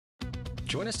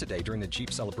Join us today during the Jeep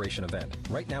Celebration event.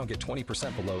 Right now, get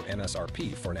 20% below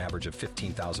MSRP for an average of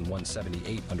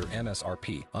 $15,178 under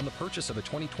MSRP on the purchase of a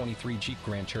 2023 Jeep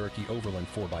Grand Cherokee Overland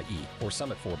 4xE or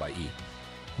Summit 4xE.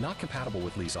 Not compatible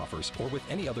with lease offers or with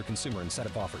any other consumer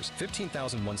incentive offers.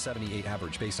 $15,178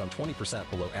 average based on 20%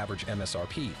 below average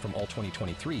MSRP from all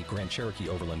 2023 Grand Cherokee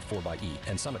Overland 4xE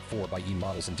and Summit 4xE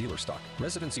models in dealer stock.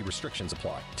 Residency restrictions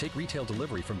apply. Take retail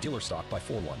delivery from dealer stock by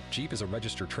 4/1. Jeep is a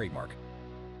registered trademark.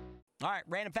 All right,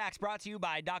 random facts brought to you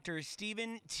by Dr.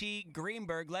 Stephen T.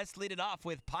 Greenberg. Let's lead it off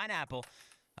with pineapple.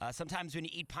 Sometimes when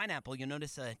you eat pineapple, you'll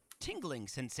notice a tingling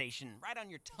sensation right on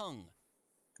your tongue.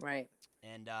 Right.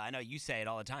 And I know you say it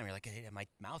all the time. You're like, hey, my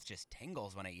mouth just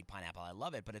tingles when I eat pineapple. I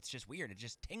love it, but it's just weird. It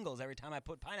just tingles every time I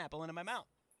put pineapple into my mouth.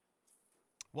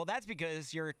 Well, that's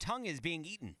because your tongue is being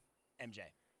eaten, MJ.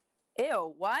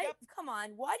 Ew, what? Yep. Come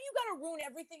on. Why do you gotta ruin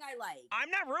everything I like?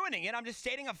 I'm not ruining it. I'm just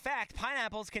stating a fact.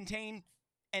 Pineapples contain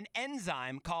an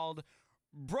enzyme called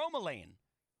bromelain,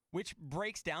 which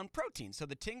breaks down protein. So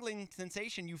the tingling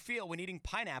sensation you feel when eating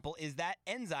pineapple is that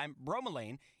enzyme,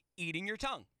 bromelain, eating your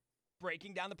tongue,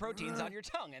 breaking down the proteins on your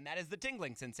tongue, and that is the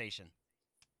tingling sensation.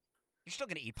 You're still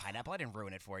going to eat pineapple. I didn't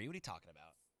ruin it for you. What are you talking about?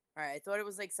 All right, I thought it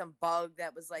was like some bug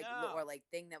that was like, No. or like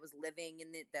thing that was living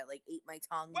in it that like ate my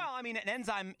tongue. Well, I mean, an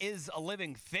enzyme is a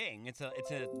living thing. It's a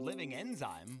living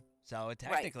enzyme. So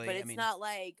technically, right, but it's I mean, not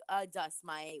like a dust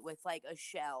mite with like a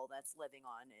shell that's living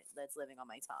on it, that's living on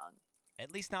my tongue.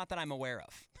 at least not that I'm aware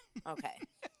of. Okay.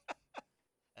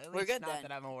 At We're least good not then.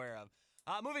 that I'm aware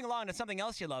of. Moving along to something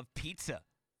else you love, pizza.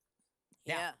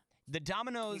 Now, Yeah. the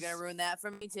Domino's. You gonna ruin that for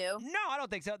me too? No, I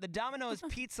don't think so. The Domino's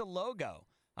pizza logo.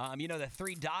 You know the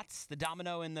three dots, the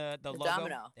domino in the logo?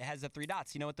 domino. It has the three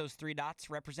dots. You know what those three dots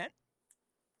represent?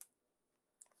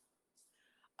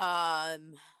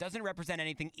 Doesn't represent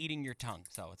anything eating your tongue,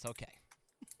 so it's okay.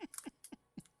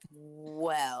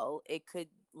 Well, it could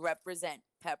represent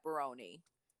pepperoni.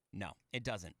 No, it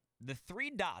doesn't. The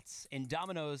three dots in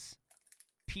Domino's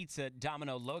Pizza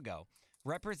Domino logo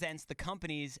represents the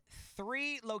company's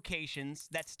 3 locations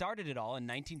that started it all in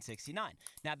 1969.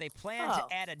 Now, they plan to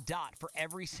add a dot for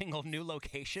every single new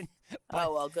location.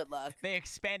 Oh, well, good luck. They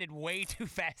expanded way too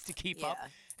fast to keep up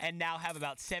and now have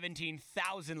about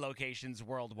 17,000 locations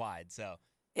worldwide. So,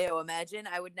 Ew, imagine.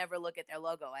 I would never look at their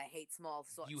logo. I hate small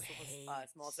you hate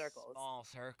small circles. Small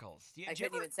circles. I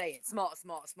couldn't even say it. Small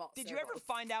Did you ever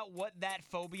find out what that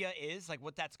phobia is? Like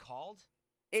what that's called?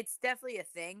 It's definitely a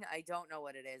thing. I don't know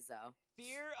what it is, though.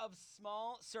 Fear of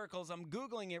small circles. I'm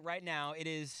Googling it right now. It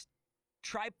is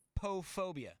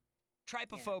trypophobia.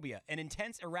 Trypophobia, an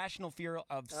intense, irrational fear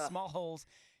of small holes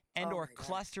and or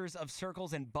clusters of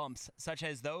circles and bumps, such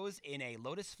as those in a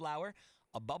lotus flower,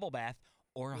 a bubble bath,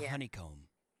 or a honeycomb.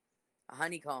 A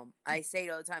honeycomb. I say it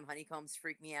all the time. Honeycombs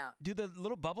freak me out. Do the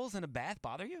little bubbles in a bath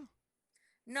bother you?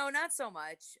 No, not so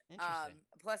much. Interesting.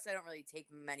 Plus, I don't really take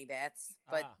many baths,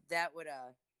 but that would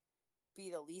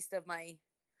be the least of my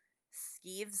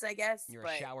skeeves, I guess. You're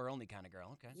a shower-only kind of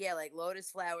girl, okay. Yeah, like lotus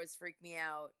flowers freak me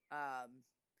out.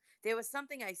 There was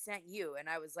something I sent you, and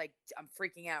I was like, I'm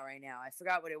freaking out right now. I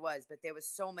forgot what it was, but there was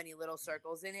so many little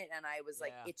circles in it, and I was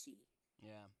like itchy.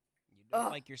 Yeah. You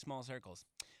don't like your small circles.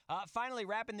 Finally,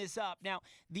 wrapping this up. Now,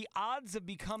 the odds of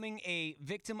becoming a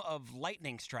victim of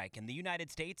lightning strike in the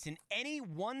United States in any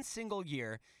one single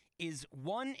year is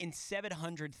 1 in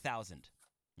 700,000.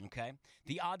 Okay?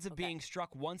 The odds of being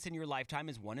struck once in your lifetime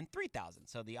is 1 in 3,000.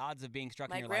 So the odds of being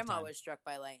struck in your lifetime. My grandma was struck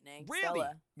by lightning. Really?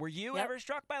 Stella. Were you ever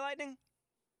struck by lightning?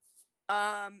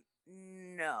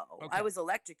 No. Okay. I was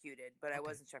electrocuted, but I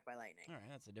wasn't struck by lightning. All right,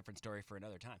 that's a different story for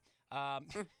another time.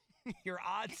 Your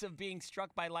odds of being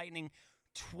struck by lightning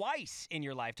twice in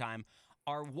your lifetime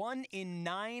are 1 in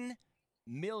 9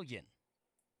 million,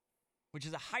 which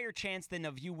is a higher chance than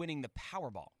of you winning the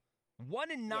Powerball.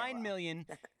 1 in 9 million,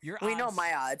 your odds... We know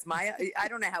my odds. I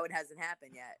don't know how it hasn't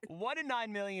happened yet. 1 in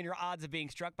 9 million, your odds of being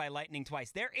struck by lightning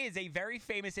twice. There is a very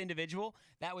famous individual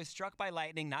that was struck by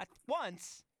lightning not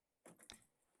once,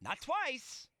 not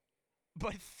twice,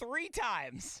 but 3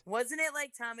 times. Wasn't it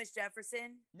like Thomas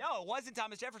Jefferson? No, it wasn't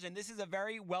Thomas Jefferson. This is a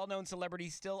very well-known celebrity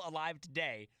still alive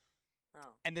today.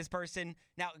 Oh. And this person,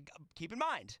 now keep in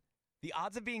mind, the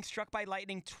odds of being struck by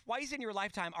lightning twice in your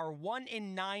lifetime are 1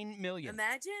 in 9 million.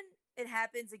 Imagine it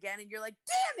happens again and you're like,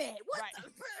 damn it, what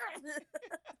the...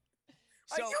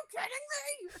 So, are you kidding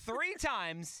me? 3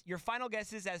 times. Your final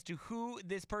guesses as to who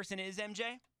this person is,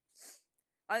 MJ?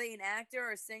 Are they an actor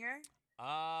or a singer?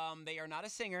 They are not a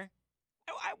singer.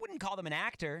 I wouldn't call them an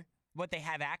actor, but they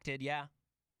have acted, yeah.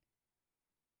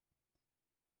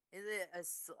 Is it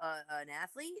an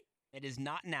athlete? It is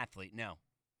not an athlete, no.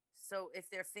 So if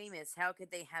they're famous, how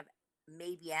could they have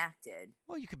maybe acted.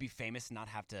 Well, you could be famous and not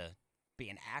have to be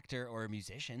an actor or a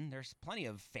musician. There's plenty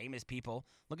of famous people.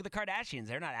 Look at the Kardashians.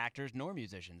 They're not actors nor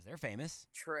musicians. They're famous.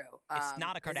 True. It's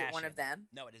not a Kardashian. Is it one of them?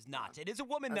 No, it is not. It is a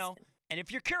woman, I was though. kidding. And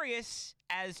if you're curious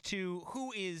as to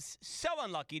who is so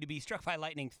unlucky to be struck by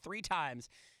lightning 3 times,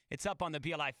 it's up on the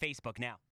BLI Facebook now.